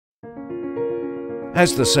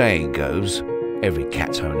As the saying goes, every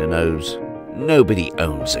cat owner knows, nobody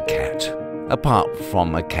owns a cat, apart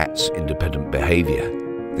from a cat's independent behaviour.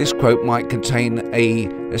 This quote might contain a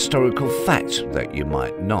historical fact that you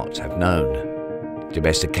might not have known.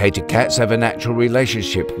 Domesticated cats have a natural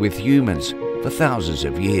relationship with humans for thousands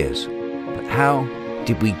of years. But how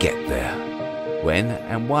did we get there? When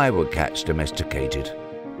and why were cats domesticated?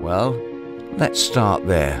 Well, let's start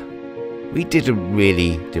there. We didn't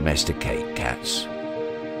really domesticate cats.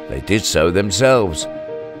 They did so themselves,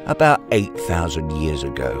 about 8,000 years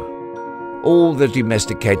ago. All the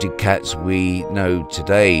domesticated cats we know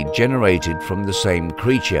today generated from the same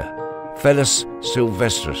creature, Felis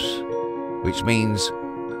sylvestris, which means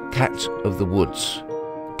cat of the woods.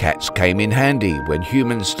 Cats came in handy when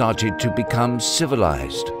humans started to become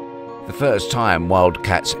civilized. The first time wild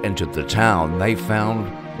cats entered the town, they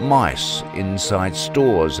found mice inside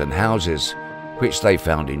stores and houses, which they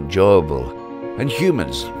found enjoyable, and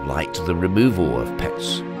humans liked the removal of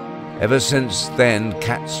pets. Ever since then,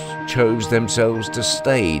 cats chose themselves to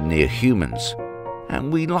stay near humans,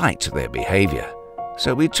 and we liked their behaviour,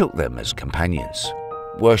 so we took them as companions,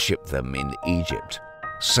 worshipped them in Egypt,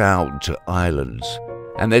 sailed to islands,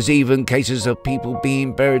 and there's even cases of people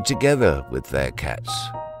being buried together with their cats.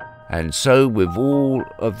 And so, with all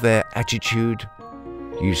of their attitude,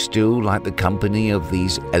 you still like the company of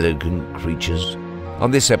these elegant creatures? On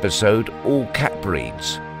this episode, all cat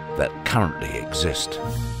breeds that currently exist.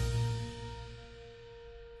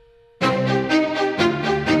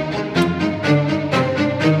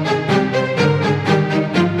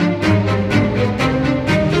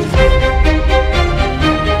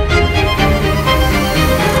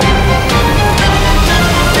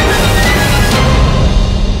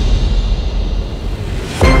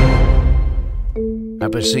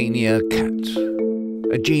 Abyssinia cat,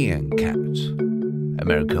 Aegean cat,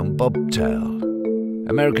 American bobtail,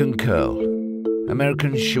 American curl,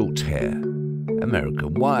 American short hair,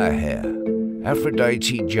 American wire hair,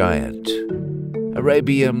 Aphrodite giant,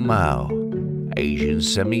 Arabian male, Asian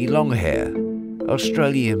semi-long hair,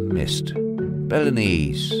 Australian mist,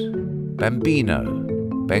 Balinese, Bambino,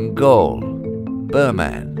 Bengal,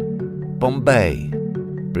 Burman, Bombay,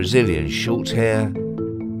 Brazilian short hair,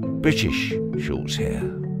 British short hair,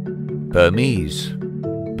 Burmese,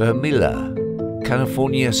 Burmilla,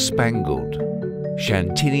 California spangled,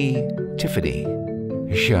 Chantilly Tiffany,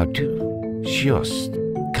 Chartu, Shiost,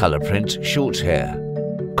 colour print short hair,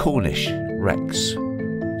 Cornish Rex,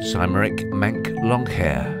 Cymeric Mank long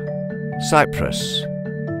hair, Cyprus,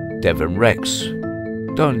 Devon Rex,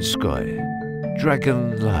 Donskoy,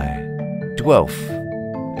 Dragonfly, Dwelf,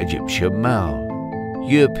 Egyptian Mal,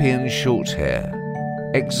 European short hair,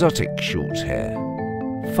 Exotic short hair,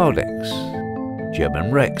 Fodex,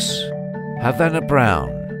 German Rex, Havana Brown,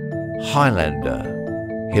 Highlander,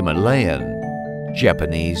 Himalayan,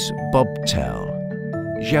 Japanese Bobtail,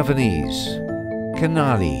 Javanese,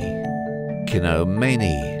 Canali,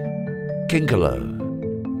 Kinomani,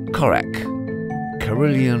 Kinkalo, Korak,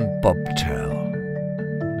 Karelian Bobtail,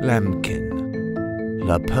 Lambkin,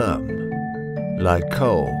 La Perm,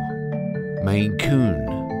 Lycole, Maine Coon,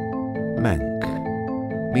 Mank,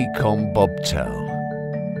 Mekong Bobtail,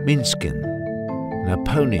 Minskin,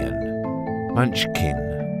 Napoleon, Munchkin,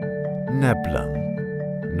 Nablung,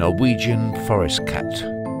 Norwegian Forest Cat,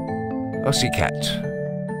 Aussie Cat,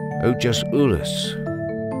 Ojas ulus,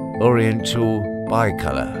 Oriental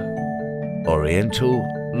Bicolor, Oriental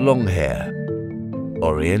Long Hair,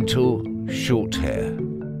 Oriental Short Hair,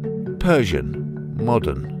 Persian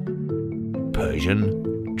Modern,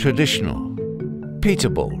 Persian Traditional,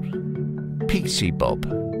 Peterbald, Pixie Bob,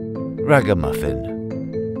 Ragamuffin,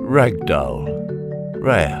 Ragdoll,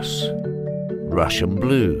 Reyes, Russian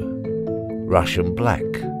Blue, Russian Black,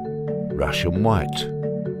 Russian White,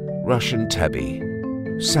 Russian Tabby,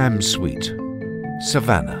 Sam Sweet,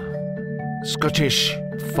 Savannah, Scottish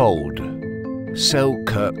Fold,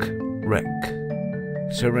 Selkirk Wreck,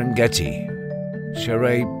 Serengeti,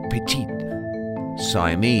 Cheray Petite,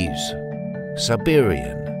 Siamese,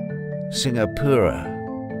 Siberian, Singapura,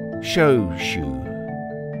 Shoshu,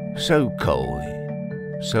 Sokol,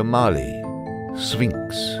 Somali,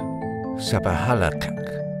 Sphinx, Sabahalakak,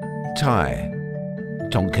 Thai,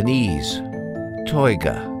 Tonkinese,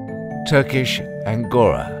 Toiga, Turkish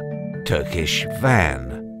Angora, Turkish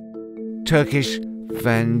Van, Turkish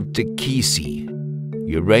Vandikisi,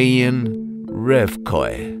 Uranian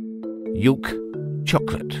Revkoi, Yuk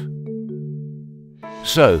Chocolate.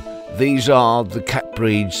 So, these are the cat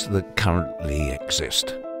breeds that currently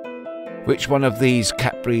exist. Which one of these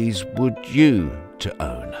cat breeds would you to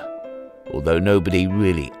own? Although nobody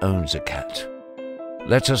really owns a cat.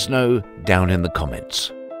 Let us know down in the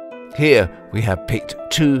comments. Here we have picked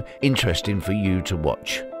 2 interesting for you to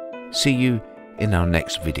watch. See you in our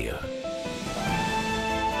next video.